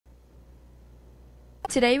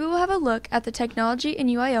Today we will have a look at the Technology and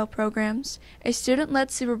UIL programs, a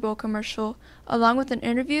student-led Super Bowl commercial, along with an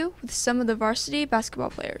interview with some of the varsity basketball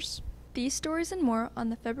players. These stories and more on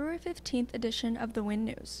the February 15th edition of the Win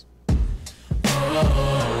News.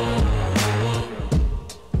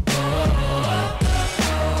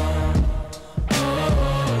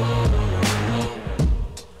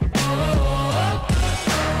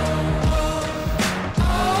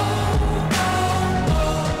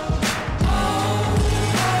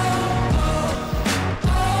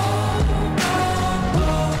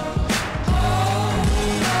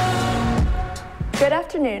 Good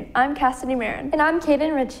afternoon, I'm Cassidy Marin. And I'm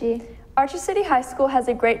Kaden Ritchie. Archer City High School has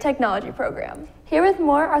a great technology program. Here with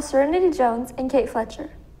more are Serenity Jones and Kate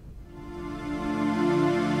Fletcher.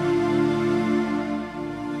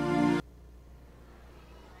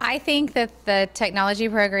 I think that the technology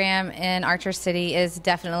program in Archer City is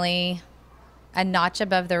definitely a notch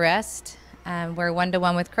above the rest. We're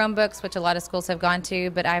one-to-one with Chromebooks, which a lot of schools have gone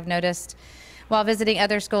to, but I've noticed while visiting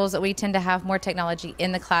other schools that we tend to have more technology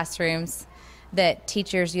in the classrooms that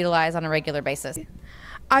teachers utilize on a regular basis.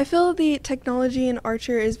 I feel the technology in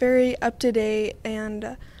Archer is very up-to-date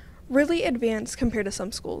and really advanced compared to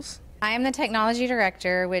some schools. I am the technology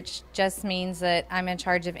director, which just means that I'm in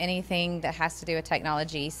charge of anything that has to do with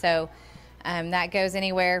technology. So that goes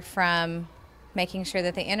anywhere from making sure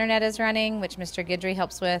that the internet is running, which Mr. Guidry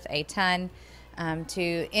helps with a ton,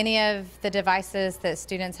 to any of the devices that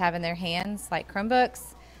students have in their hands, like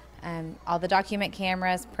Chromebooks, all the document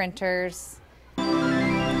cameras, printers.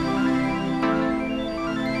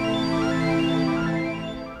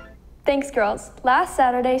 Thanks, girls. Last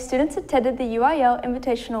Saturday, students attended the UIL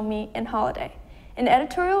Invitational Meet and Holiday. In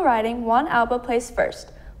editorial writing, Juan Alba placed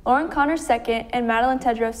first, Lauren Connor second, and Madeline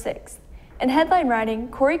Tedrow sixth. In headline writing,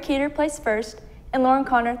 Corey Keeter placed first, and Lauren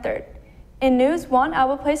Connor third. In news, Juan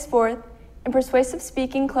Alba placed fourth. In persuasive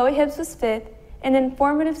speaking, Chloe Hibbs was fifth, and in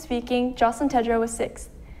informative speaking, Jocelyn Tedrow was sixth.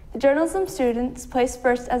 The journalism students placed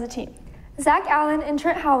first as a team. Zach Allen and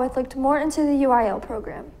Trent Howarth looked more into the UIL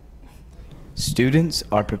program. Students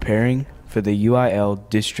are preparing for the UIL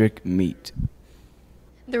district meet.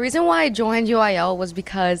 The reason why I joined UIL was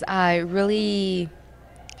because I really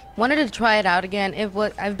wanted to try it out again.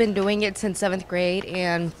 I've been doing it since 7th grade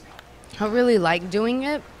and I really like doing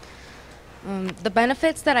it. The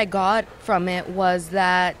benefits that I got from it was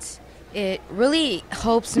that it really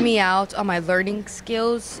helps me out on my learning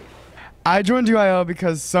skills. I joined UIL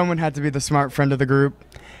because someone had to be the smart friend of the group.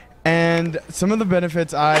 And some of the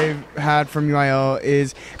benefits I've had from UIL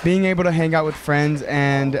is being able to hang out with friends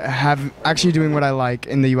and actually doing what I like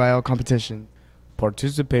in the UIL competition.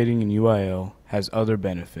 Participating in UIL has other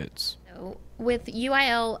benefits. With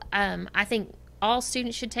UIL, I think all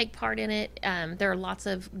students should take part in it. There are lots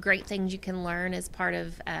of great things you can learn as part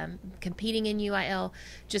of competing in UIL.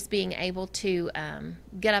 Just being able to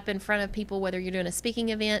get up in front of people, whether you're doing a speaking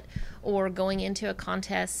event or going into a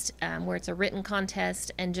contest where it's a written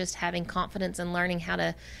contest, and just having confidence and learning how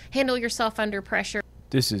to handle yourself under pressure.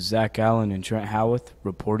 This is Zach Allen and Trent Howarth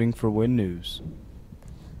reporting for Win News.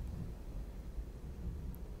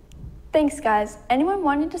 Thanks, guys. Anyone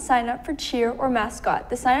wanting to sign up for cheer or mascot,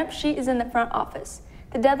 the sign-up sheet is in the front office.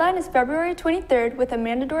 The deadline is February 23rd with a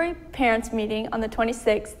mandatory parents meeting on the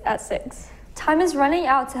 26th at 6. Time is running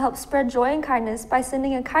out to help spread joy and kindness by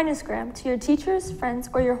sending a kindnessgram to your teachers, friends,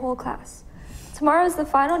 or your whole class. Tomorrow is the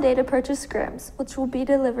final day to purchase grams, which will be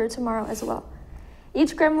delivered tomorrow as well.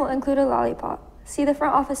 Each gram will include a lollipop. See the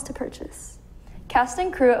front office to purchase. Cast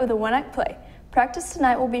and crew of the one-act play. Practice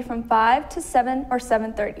tonight will be from 5 to 7 or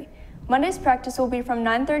 7:30. Monday's practice will be from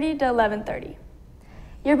 9:30 to 11:30.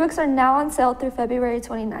 Yearbooks are now on sale through February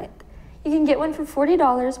 29th. You can get one for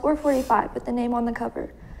 $40 or $45 with the name on the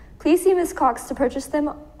cover. Please see Ms. Cox to purchase them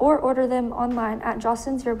or order them online at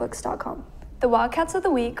jostensyearbooks.com. The Wildcats of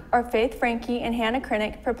the Week are Faith Frankie and Hannah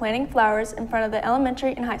Krennick for planting flowers in front of the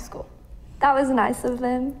elementary and high school. That was nice of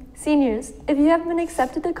them. Seniors, if you have been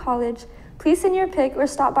accepted to college, please send your pic or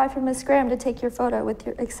stop by for Ms. Graham to take your photo with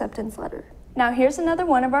your acceptance letter. Now here's another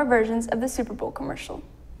one of our versions of the Super Bowl commercial.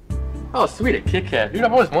 Oh, sweet, a Kit Kat. Dude,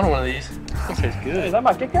 I've always wanted one of these. This tastes good. Hey, is that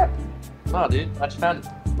my Kit Kat? No, dude, I just found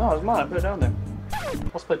it. No, it's mine. I put it down there.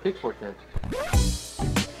 Let's play Pickford then.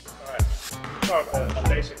 Alright. Start with a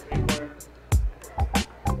basic Pickford.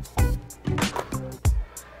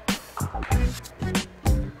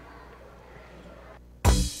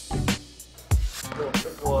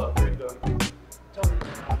 Triple up. There you go.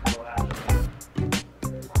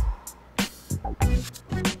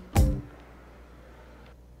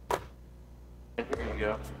 Here you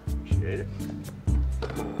go. Appreciate it.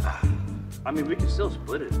 I mean, we can still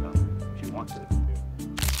split it though, if you want to.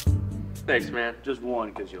 Thanks, man. Just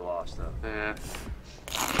one because you lost, though. Yeah.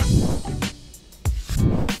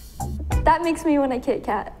 That makes me want a Kit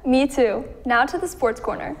Kat. Me too. Now to the sports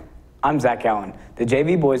corner. I'm Zach Allen. The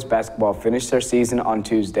JV boys basketball finished their season on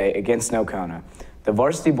Tuesday against Nocona. The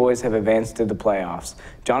varsity boys have advanced to the playoffs.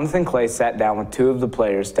 Jonathan Clay sat down with two of the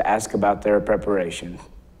players to ask about their preparation.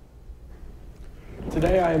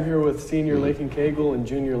 Today I am here with senior Lakin Cagle and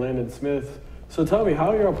junior Landon Smith. So tell me,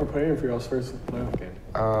 how are y'all preparing for y'all's first playoff game?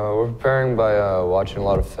 We're preparing by watching a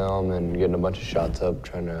lot of film and getting a bunch of shots up,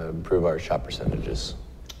 trying to improve our shot percentages.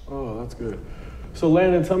 Oh, that's good. So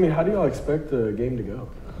Landon, tell me, how do y'all expect the game to go?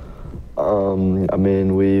 I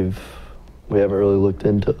mean, we haven't really looked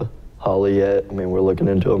into Holly yet. I mean, we're looking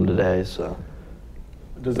into them today, so.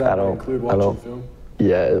 Does that include watching film?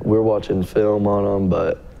 Yeah, we're watching film on them,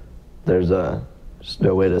 but there's just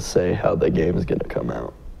no way to say how the game is going to come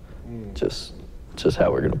out. Just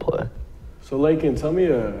how we're going to play. So Lakin, tell me,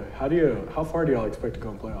 how far do y'all expect to go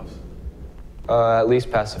in playoffs? At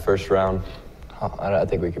least past the first round. I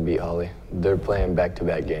think we can beat Holly. They're playing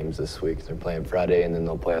back-to-back games this week. They're playing Friday, and then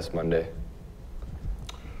they'll play us Monday.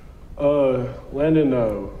 Landon,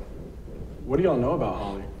 what do y'all know about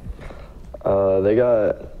Holly? They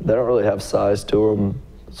don't really have size to them.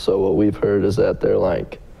 So what we've heard is that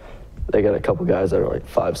they got a couple guys that are like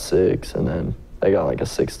 5'6", and then they got like a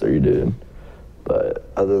 6'3" dude.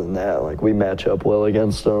 But other than that, we match up well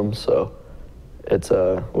against them. So it's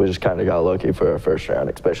we just kind of got lucky for our first round,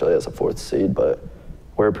 especially as a 4th seed. But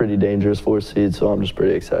we're a pretty dangerous 4th seed, so I'm just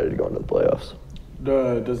pretty excited to go into the playoffs.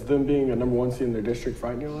 Does them being a number 1 seed in their district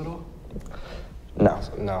frighten you at all?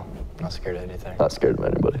 No, not scared of anything. Not scared of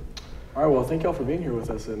anybody. All right, well, thank y'all for being here with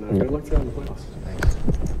us, and good luck to you in the playoffs. Thanks.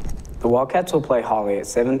 The Wildcats will play Holly at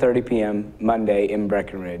 7:30 p.m. Monday in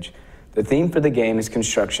Breckenridge. The theme for the game is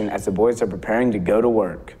construction as the boys are preparing to go to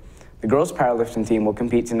work. The girls' powerlifting team will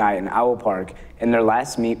compete tonight in Owl Park in their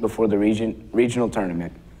last meet before the regional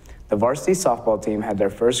tournament. The varsity softball team had their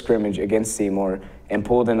first scrimmage against Seymour and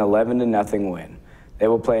pulled an 11-0 win. They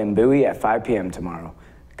will play in Bowie at 5 p.m. tomorrow.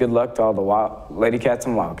 Good luck to all the Lady Cats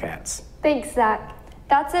and Wildcats. Thanks, Zach.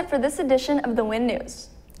 That's it for this edition of the Win News.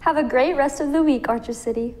 Have a great rest of the week, Archer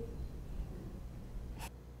City.